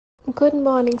Good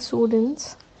morning,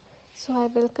 students. So, I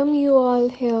welcome you all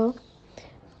here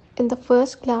in the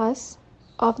first class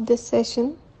of this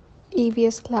session,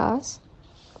 EVS class.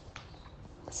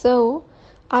 So,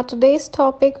 our today's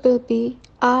topic will be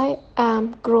I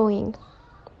am growing.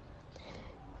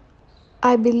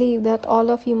 I believe that all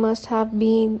of you must have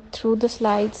been through the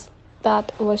slides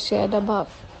that were shared above.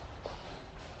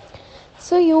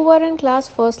 So, you were in class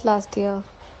first last year,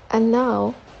 and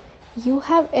now you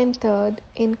have entered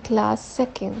in class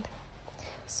second.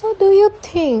 So, do you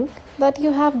think that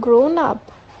you have grown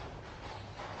up?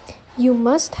 You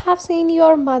must have seen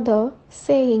your mother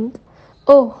saying,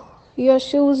 "Oh, your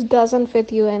shoes doesn't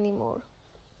fit you anymore.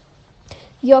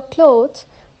 Your clothes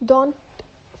don't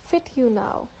fit you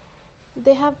now.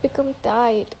 They have become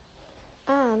tight."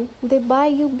 And they buy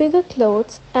you bigger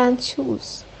clothes and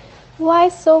shoes. Why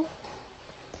so?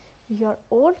 Your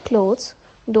old clothes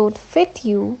don't fit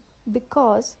you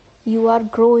because you are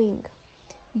growing.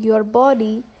 Your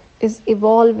body is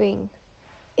evolving.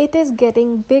 It is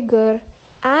getting bigger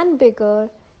and bigger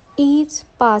each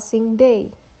passing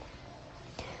day.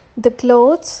 The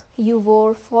clothes you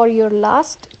wore for your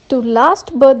last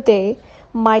birthday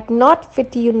might not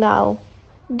fit you now,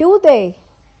 do they?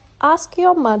 Ask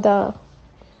your mother.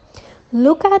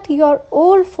 Look at your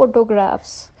old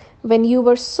photographs when you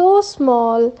were so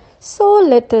small, so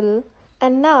little,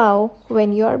 and now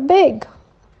when you are big.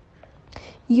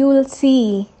 You'll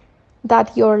see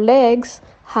that your legs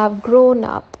have grown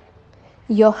up.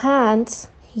 Your hands,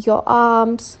 your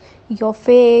arms, your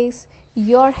face,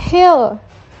 your hair,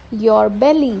 your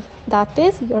belly, that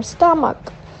is your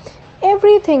stomach.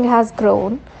 Everything has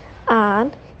grown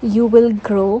and you will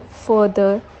grow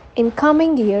further in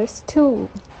coming years too.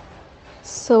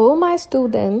 So, my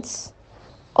students,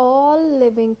 all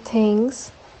living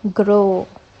things grow.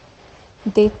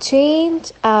 They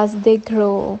change as they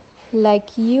grow.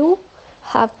 Like you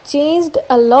have changed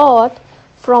a lot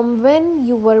from when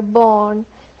you were born.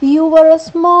 You were a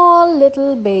small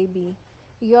little baby.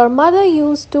 Your mother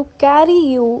used to carry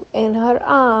you in her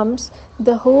arms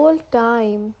the whole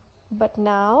time. But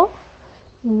now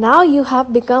you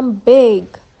have become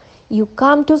big. You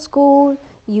come to school,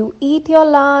 you eat your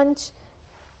lunch,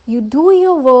 you do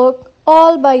your work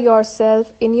all by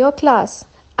yourself in your class,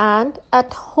 and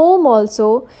at home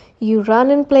also. You run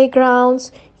in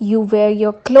playgrounds, you wear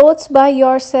your clothes by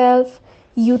yourself,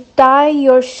 you tie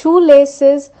your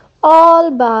shoelaces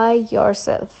all by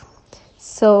yourself.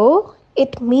 So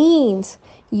it means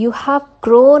you have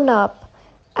grown up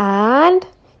and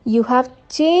you have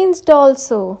changed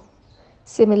also.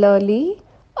 Similarly,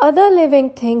 other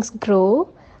living things grow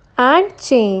and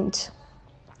change.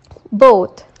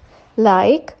 Both,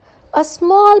 like a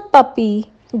small puppy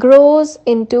grows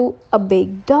into a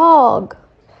big dog.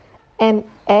 An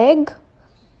egg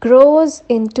grows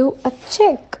into a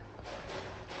chick.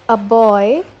 A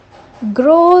boy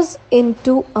grows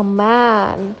into a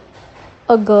man.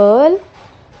 A girl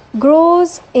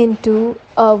grows into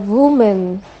a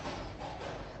woman.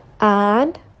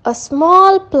 And a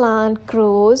small plant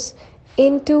grows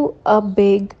into a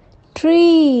big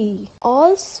tree.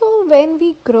 Also, when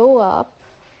we grow up,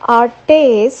 our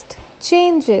taste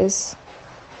changes.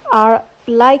 Our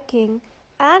liking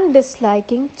and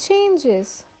disliking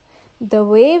changes. The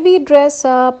way we dress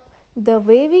up, the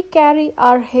way we carry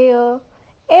our hair,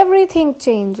 everything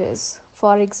changes.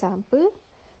 For example,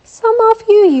 some of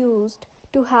you used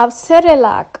to have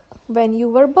Cerelac when you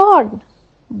were born,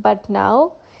 but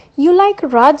now you like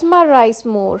Rajma rice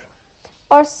more.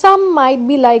 Or some might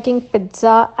be liking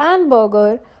pizza and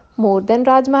burger more than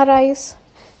Rajma rice.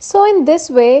 So, in this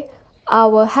way,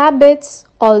 our habits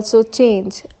also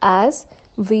change as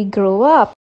we grow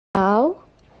up. Now,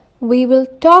 we will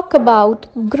talk about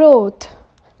growth.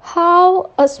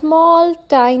 How a small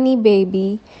tiny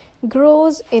baby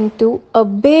grows into a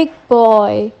big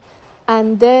boy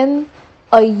and then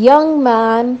a young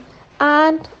man,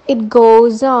 and it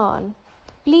goes on.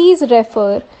 Please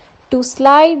refer to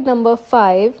slide number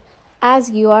 5 as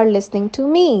you are listening to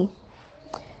me.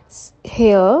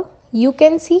 Here you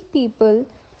can see people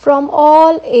from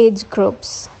all age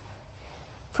groups,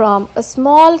 from a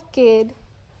small kid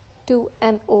to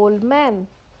an old man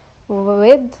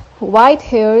with white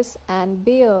hairs and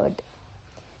beard.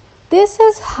 This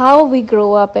is how we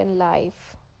grow up in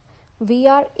life. We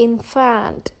are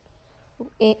infant,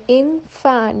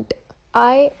 infant,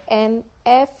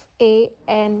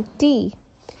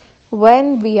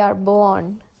 when we are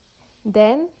born.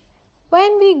 Then,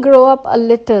 when we grow up a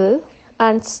little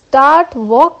and start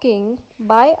walking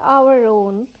by our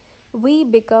own, we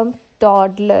become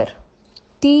toddler.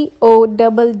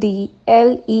 Toddler,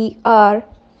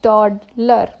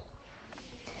 toddler.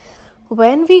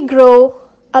 When we grow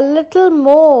a little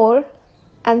more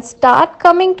and start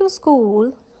coming to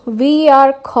school, we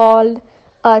are called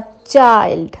a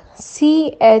child.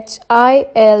 CHILD,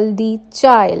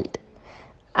 child.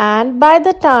 And by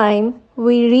the time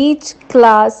we reach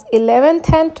class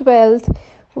 11th and 12th,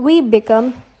 we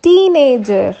become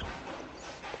teenager.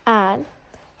 And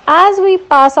as we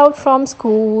pass out from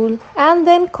school and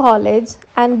then college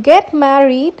and get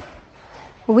married,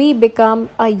 we become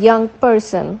a young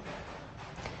person.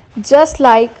 Just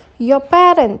like your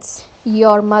parents,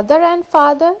 your mother and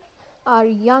father are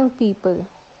young people.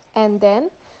 And then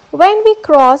when we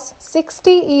cross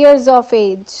 60 years of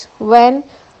age, when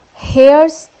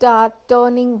hairs start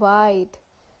turning white,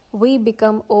 we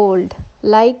become old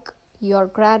like your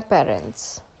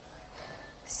grandparents.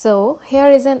 So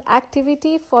here is an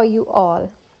activity for you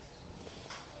all.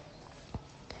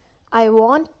 I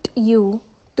want you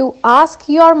to ask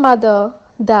your mother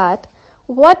that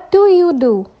what do you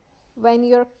do when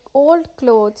your old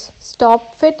clothes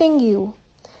stop fitting you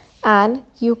and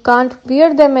you can't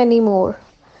wear them anymore?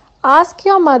 Ask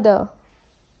your mother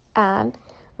and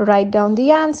write down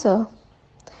the answer.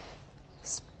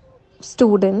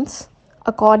 Students,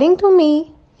 according to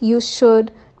me, you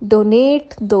should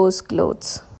donate those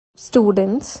clothes.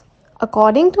 Students,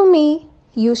 according to me,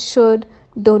 you should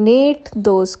donate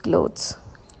those clothes.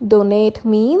 Donate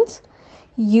means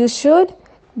you should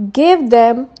give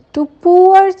them to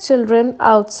poor children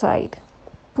outside.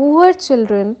 Poor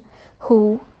children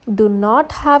who do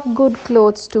not have good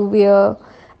clothes to wear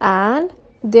and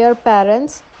their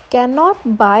parents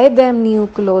cannot buy them new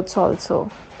clothes also.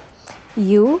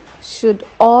 You should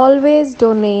always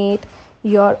donate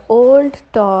your old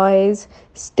toys,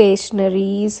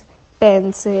 stationeries,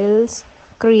 pencils,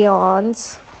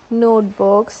 crayons,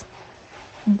 notebooks,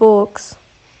 books,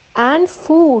 and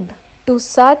food to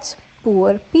such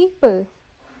poor people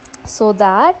so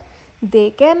that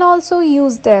they can also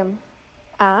use them,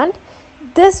 and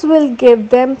this will give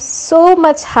them so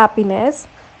much happiness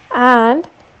and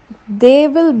they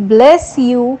will bless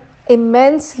you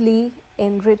immensely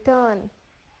in return.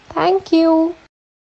 Thank you.